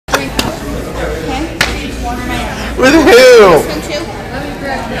With who?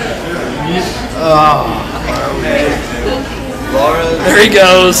 There he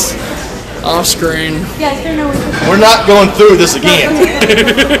goes. Off screen. We're not going through this again.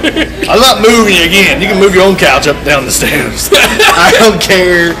 I'm not moving you again. You can move your own couch up and down the stairs. I don't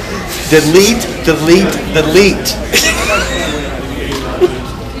care. Delete, delete, delete.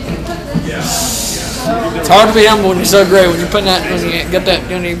 It's hard to be humble when you're so great. When you're putting that, when you get that,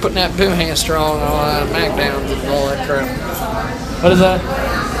 when you're putting that boom hand strong and all that Mac downs and all that crap. What is that?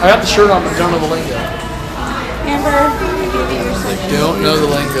 I got the shirt on, but don't know the lingo. Amber. They don't know the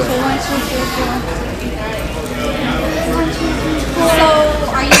lingo. So,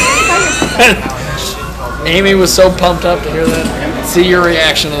 are you by yourself? Amy was so pumped up to hear that. See your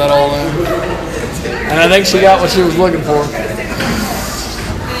reaction to that all then. And I think she got what she was looking for.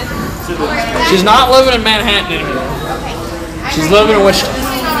 She's not living in Manhattan anymore. She's living in Wichita.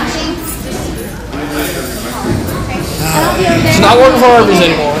 She's not working for Arby's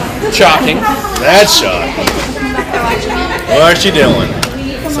anymore. Shocking. That's shocking. What is she doing?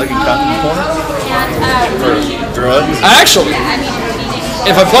 It's like a cotton corner? For drugs? Actually,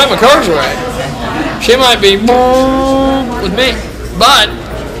 if I play my cards right, she might be with me. But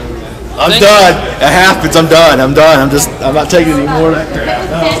I'm done. It happens. I'm done. I'm not taking any more of that crap.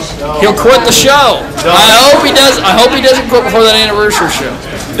 No. He'll quit the show. I hope he does. I hope he doesn't quit before that anniversary show.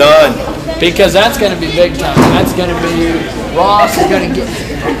 Done. Because that's going to be big time. That's going to be Ross is going to get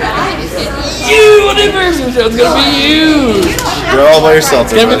you anniversary show. It's going to be huge. You're all by yourself.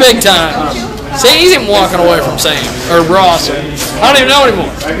 It's going to be big time. See, he's even walking away from Sam or Ross. I don't even know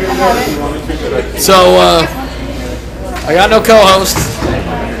anymore. So I got no co-host.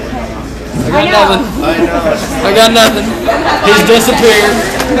 I got nothing. He's disappeared.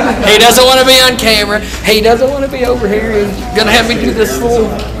 He doesn't want to be on camera. He doesn't want to be over here. He's gonna have me do this little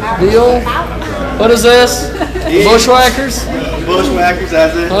deal. What is this? Bushwhackers? Bushwhackers,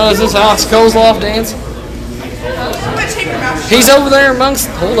 that's it. What is this? Alex Kozloff dancing? He's over there amongst.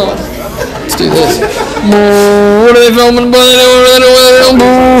 Hold on. Let's do this. What are they filming?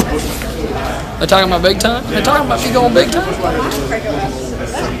 They talking about big time? They talking about me going big time?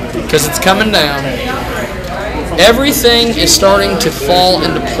 Because it's coming down. Everything is starting to fall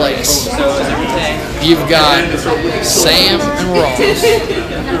into place. You've got Sam and Ross.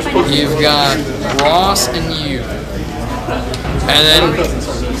 You've got Ross and you. And then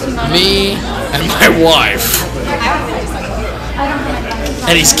me and my wife.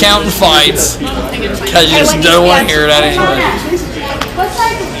 And he's counting fights because you just don't want to hear it out anyway. What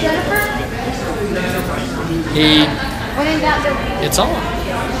size is Jennifer? It's on.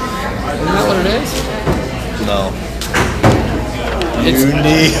 Isn't that what it is? No. It's, You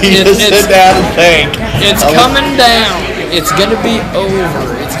need to sit down and think. It's coming down. It's gonna be over.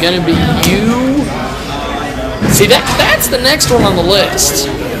 It's gonna be you. See, that's the next one on the list.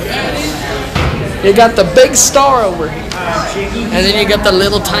 You got the big star over here, and then you got the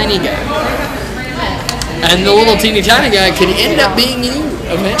little tiny guy. And the little teeny tiny guy could end up being you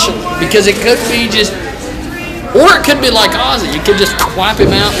eventually, because it could be just. Or it could be like Ozzy. You could just wipe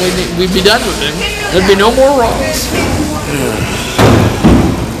him out and we'd be done with him. There'd be no more Raws.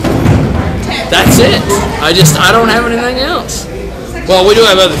 That's it. I don't have anything else. Well, we do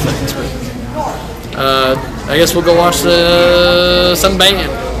have other things, but I guess we'll go watch some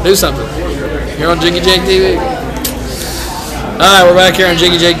band. Do something. Here on JJTV. Alright, we're back here on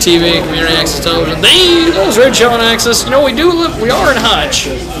JJTV, Community Access Television. Those Red Show on Access. You know, we are in Hutch.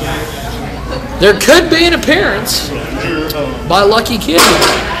 There could be an appearance by Lucky Kid,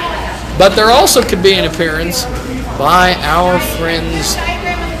 but there also could be an appearance by our friends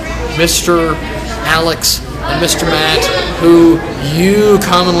Mr. Alex and Mr. Matt, who you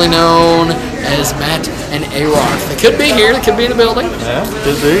commonly known as Matt and A-Rock. They could be here, they could be in the building. Yeah,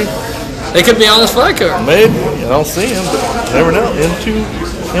 could be. They could be on this fight card. Maybe. I don't see him, but you never know.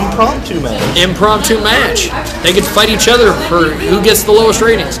 Impromptu match. Impromptu match. They could fight each other for who gets the lowest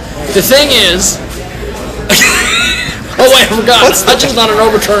ratings. The thing is, oh wait, I forgot. Hutch is not an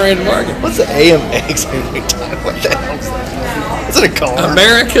arbitrary market. What's the AMA? What the hell is that? Is it a car?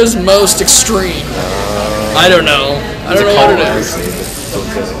 America's Most Extreme. I don't know. I don't know what it is.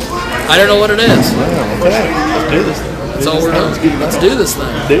 I don't know what it is. Okay, let's do this thing. That's all we're doing. Let's do this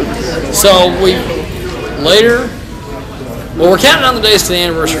thing. Do this. So later, we're counting down the days to the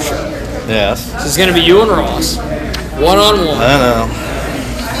anniversary show. Yes. So it's going to be you and Ross, one-on-one. I know.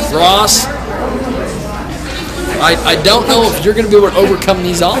 Ross, I don't know if you're going to be able to overcome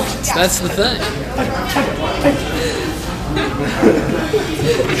these odds. That's the thing.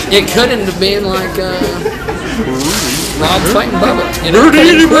 It could end up being like Rob fighting Bubba. You know,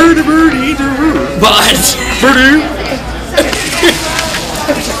 but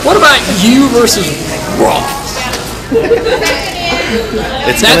what about you versus Raw?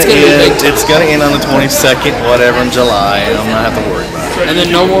 It's gonna end on the 22nd, whatever, in July, and I'm gonna have to worry about it. And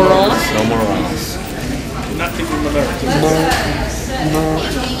then no more Raw? No more Raws.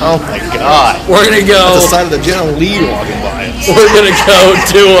 Oh my God! We're gonna go. That's the side of the General Lee walking by us. We're gonna go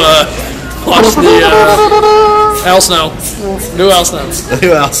to watch the Al Snow. New Al Snow.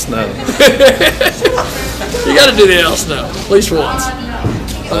 New Al Snow. You gotta do the Al Snow at least once.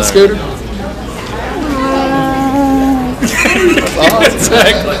 On the scooter.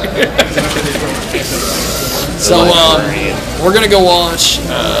 Exactly. So we're gonna go watch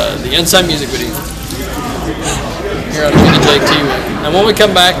the Inside music video here on JJTV. And when we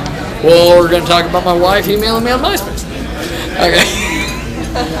come back, we're gonna talk about my wife emailing me on MySpace. Okay.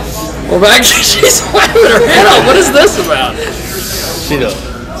 We're back. She's wiping her head off. What is this about? She does.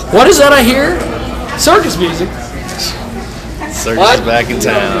 What is that I hear? Circus music. Circus is back in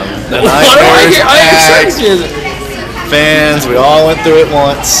town. The What do I hear? I hear circus music. Fans, we all went through it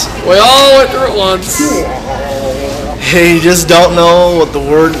once. We all went through it once. Hey, you just don't know what the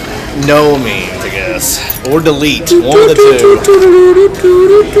word no means, I guess. Or delete. One of the two.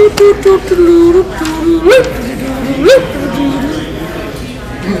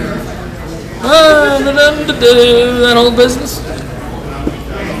 That whole business.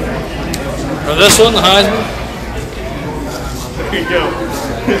 Or this one, the Heisman. There you go.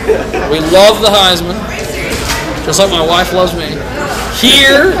 We love the Heisman. Just like my wife loves me.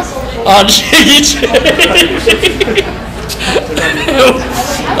 Here on JJ.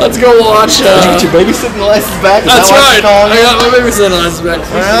 Let's go watch. Did you get your babysitting license back? That's right. I got my babysitting license back.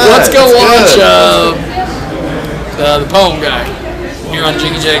 Right, let's go watch the poem guy here on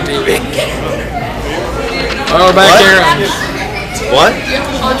JJTV. Well, we're back here. What?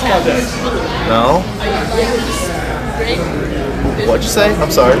 No. What'd you say?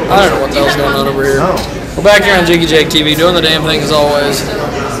 I'm sorry. I don't know what the hell's going on over here. Oh. We're back here on JJTV doing the damn thing as always.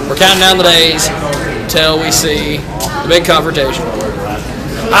 We're counting down the days until we see the big confrontation.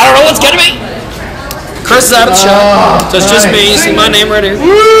 I don't know what's gonna be. Chris is out of the shot, so it's just me. You see my name right here.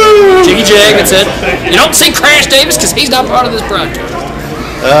 Jiggy Jag, that's it. You don't see Crash Davis because he's not part of this project.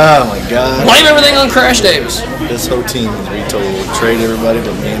 Oh my God. Blame everything on Crash Davis. This whole team was retold. Trade everybody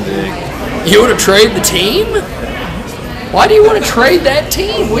but me and Dig. You want to trade the team? Why do you want to trade that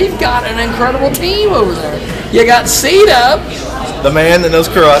team? We've got an incredible team over there. You got C-Dub. The man that knows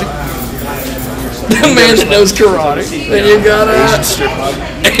karate. The man that knows karate. Then you got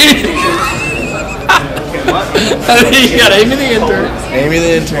you got Amy the intern. Amy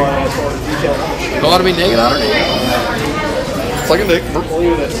the intern. You want to be naked on her? Suck a dick.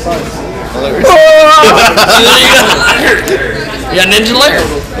 Hilarious. You got Ninja Larry.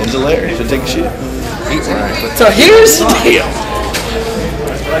 Ninja Larry. Should take a shit. Eat right. So here's the deal.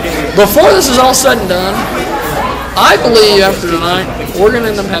 Before this is all said and done, I believe after tonight, we're going to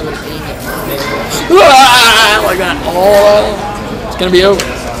end up having like that. Oh, it's going to be over.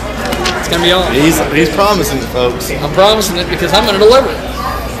 It's going to be on. He's promising it, folks. I'm promising it because I'm going to deliver it.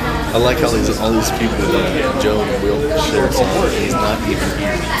 I like how all these people that Joe will share something. He's not even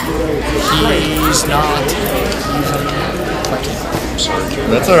here. He's not even.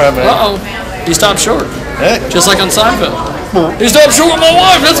 That's all right, man. Uh-oh. He stopped short. Hey. Just like on Seinfeld. He stopped short with my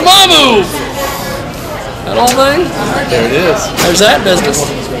wife. That's my move. That whole thing? There it is. There's that business.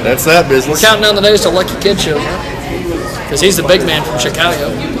 That's that business. We're counting down the days till Lucky Kid shows up. Because he's the big man from Chicago.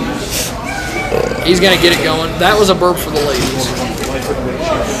 He's going to get it going. That was a burp for the ladies.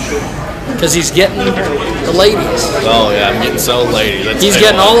 Because he's getting the ladies. Oh, yeah, I'm getting so ladies. He's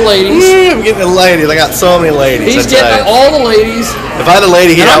getting all the ladies. I'm getting the ladies. I got so many ladies. He's getting all the ladies. If I had a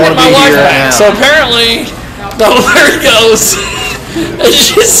lady here, I want to be here right now. So apparently, there he goes.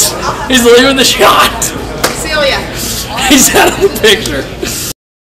 He's leaving the shot. Celia. He's out of the picture.